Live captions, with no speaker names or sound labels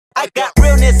I got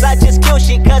realness, I just kill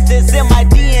shit cause it's in my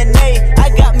DNA.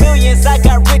 I got millions, I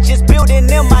got riches building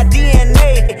in my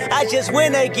DNA. I just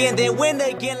win again, then win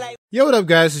again like... Yo, what up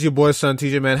guys, it's your boy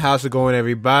SonTj, man. How's it going,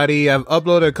 everybody? I've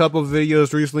uploaded a couple of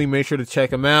videos recently, make sure to check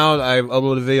them out. I've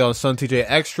uploaded a video on SonTj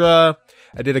Extra.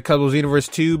 I did a couple of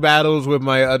Xenoverse 2 battles with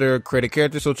my other creative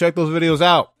characters, so check those videos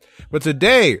out. But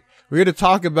today, we're here to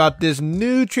talk about this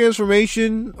new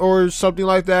transformation or something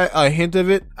like that, a hint of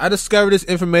it. I discovered this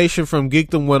information from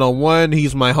Geekdom 101.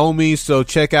 He's my homie, so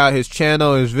check out his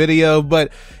channel, his video.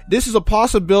 But this is a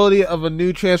possibility of a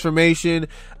new transformation.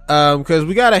 Cause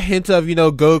we got a hint of, you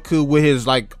know, Goku with his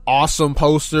like awesome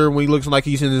poster when he looks like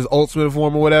he's in his ultimate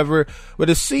form or whatever. But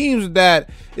it seems that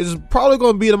it's probably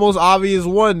going to be the most obvious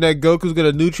one, that Goku's got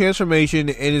a new transformation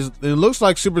and it looks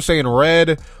like Super Saiyan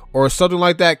Red or something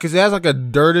like that. Cause it has like a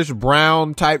dirtish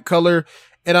brown type color.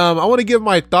 And, I want to give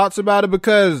my thoughts about it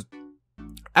because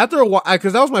after a while,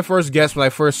 because that was my first guess when I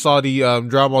first saw the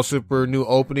Dragon Ball Super new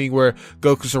opening where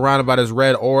Goku's surrounded by this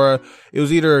red aura. It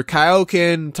was either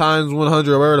Kaioken times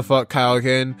 100 or whatever the fuck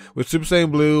Kaioken with Super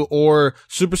Saiyan Blue or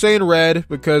Super Saiyan Red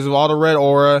because of all the red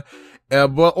aura.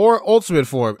 Or ultimate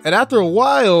form. And after a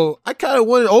while, I kind of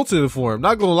wanted ultimate form.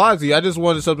 Not gonna lie to you, I just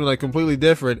wanted something like completely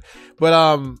different. But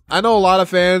I know a lot of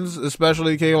fans,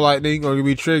 especially King of Lightning, are gonna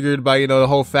be triggered by, you know, the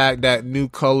whole fact that new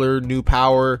color, new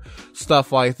power,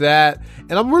 stuff like that.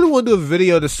 And I'm really want to do a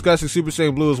video discussing Super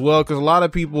Saiyan Blue as well, because a lot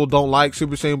of people don't like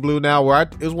Super Saiyan Blue now, where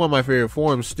it's one of my favorite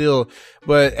forms still.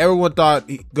 But everyone thought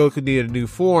Goku needed a new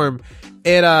form.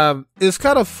 And it's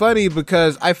kind of funny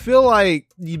because I feel like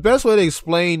the best way to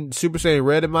explain Super Saiyan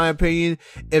Red, in my opinion,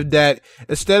 is that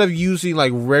instead of using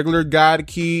like regular God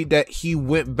Ki, that he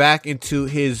went back into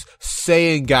his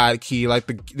Saiyan God Ki, like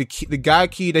the God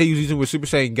Ki that he was using with Super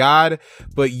Saiyan God,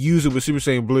 but use it with Super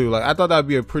Saiyan Blue. Like I thought that'd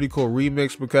be a pretty cool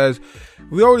remix because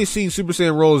we already seen Super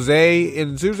Saiyan Rose,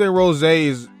 and Super Saiyan Rose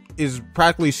is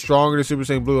practically stronger than Super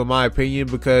Saiyan Blue in my opinion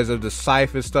because of the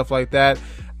scythe and stuff like that.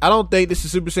 I don't think this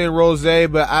is Super Saiyan Rose,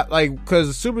 but I like,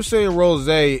 cause Super Saiyan Rose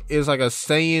is like a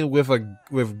Saiyan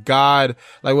with God,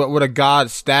 like with a God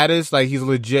status, like he's a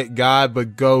legit God,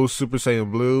 but goes Super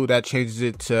Saiyan Blue. That changes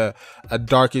it to a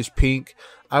darkish pink.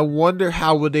 I wonder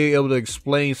how would they be able to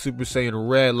explain Super Saiyan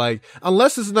Red, like,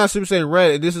 unless this is not Super Saiyan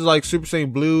Red, and this is like Super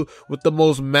Saiyan Blue with the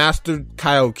most mastered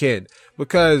Kaioken,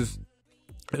 because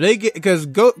I think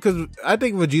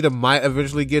Vegeta might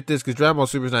eventually get this, cause Dragon Ball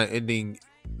Super is not ending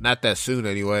not that soon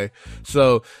anyway.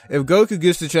 So if Goku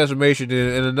gets the transformation,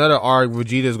 then in another arc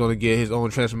Vegeta is going to get his own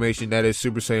transformation that is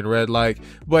Super Saiyan Red like.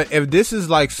 But if this is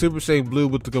like Super Saiyan Blue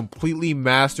with the completely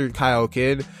mastered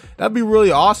Kaioken, that'd be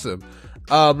really awesome.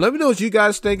 Let me know what you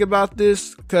guys think about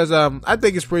this, because I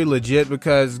think it's pretty legit,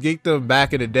 because Geekdom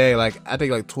back in the day, like I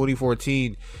think like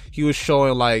 2014, he was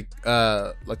showing like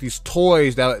these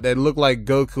toys that look like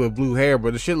Goku with blue hair,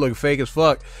 but the shit looked fake as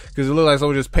fuck because it looked like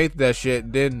someone just painted that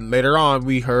shit. Then later on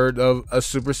we heard of a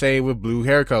Super Saiyan with blue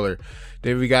hair color.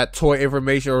 Then we got toy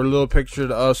information or a little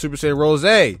picture of Super Saiyan Rose,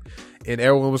 and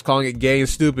everyone was calling it gay and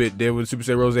stupid. Then when Super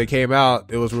Saiyan Rose came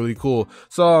out, it was really cool.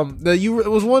 So it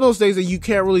was one of those things that you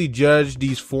can't really judge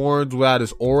these forms without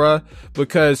his aura,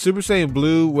 because Super Saiyan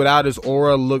Blue without his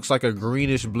aura looks like a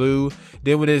greenish blue.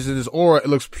 Then when it's in his aura, it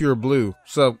looks pure blue.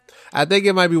 So I think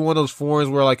it might be one of those forms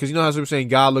where, like, cause you know how Super Saiyan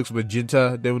God looks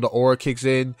magenta, then when the aura kicks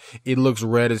in, it looks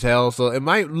red as hell. So it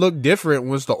might look different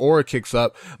once the aura kicks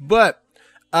up. But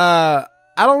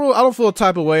I don't feel a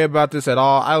type of way about this at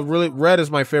all. Red is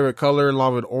my favorite color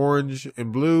along with orange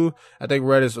and blue. I think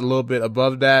red is a little bit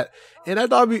above that. And I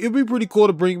thought it'd be pretty cool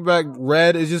to bring back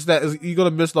red. It's just that you're going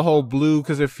to miss the whole blue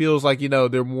because it feels like, you know,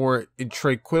 they're more in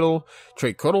tranquil.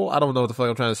 I don't know what the fuck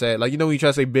I'm trying to say. Like, you know, when you try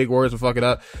to say big words and fuck it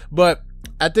up. But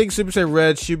I think Super Saiyan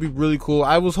Red should be really cool.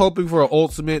 I was hoping for an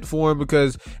ultimate form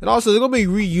and also they're going to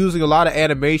be reusing a lot of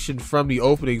animation from the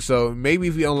opening. So maybe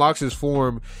if he unlocks his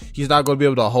form, he's not going to be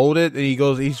able to hold it, and he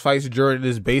fights Jiren in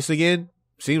his base again.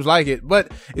 Seems like it.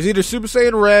 But it's either Super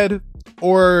Saiyan Red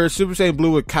or Super Saiyan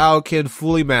Blue with Kaioken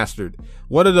fully mastered.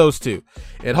 One of those two.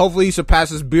 And hopefully he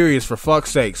surpasses Beerus, for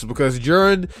fuck's sakes, because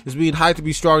Jiren is being hyped to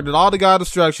be stronger than all the God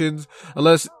Destructions,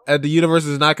 unless the universe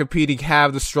is not competing,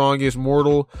 have the strongest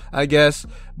mortal, I guess.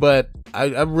 But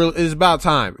it's about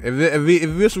time. If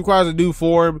this requires a new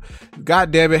form,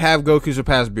 god damn it, have Goku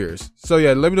surpass Beerus. So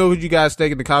yeah, let me know what you guys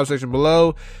think in the comment section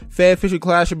below. Fan Fiction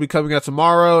Clash should be coming out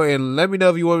tomorrow, and let me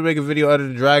know if you want me to make a video other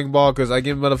than Dragon Ball, because I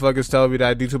get motherfuckers telling me that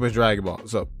I do too much Dragon Ball.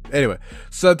 So anyway,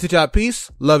 SonTj, peace,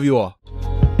 love you all.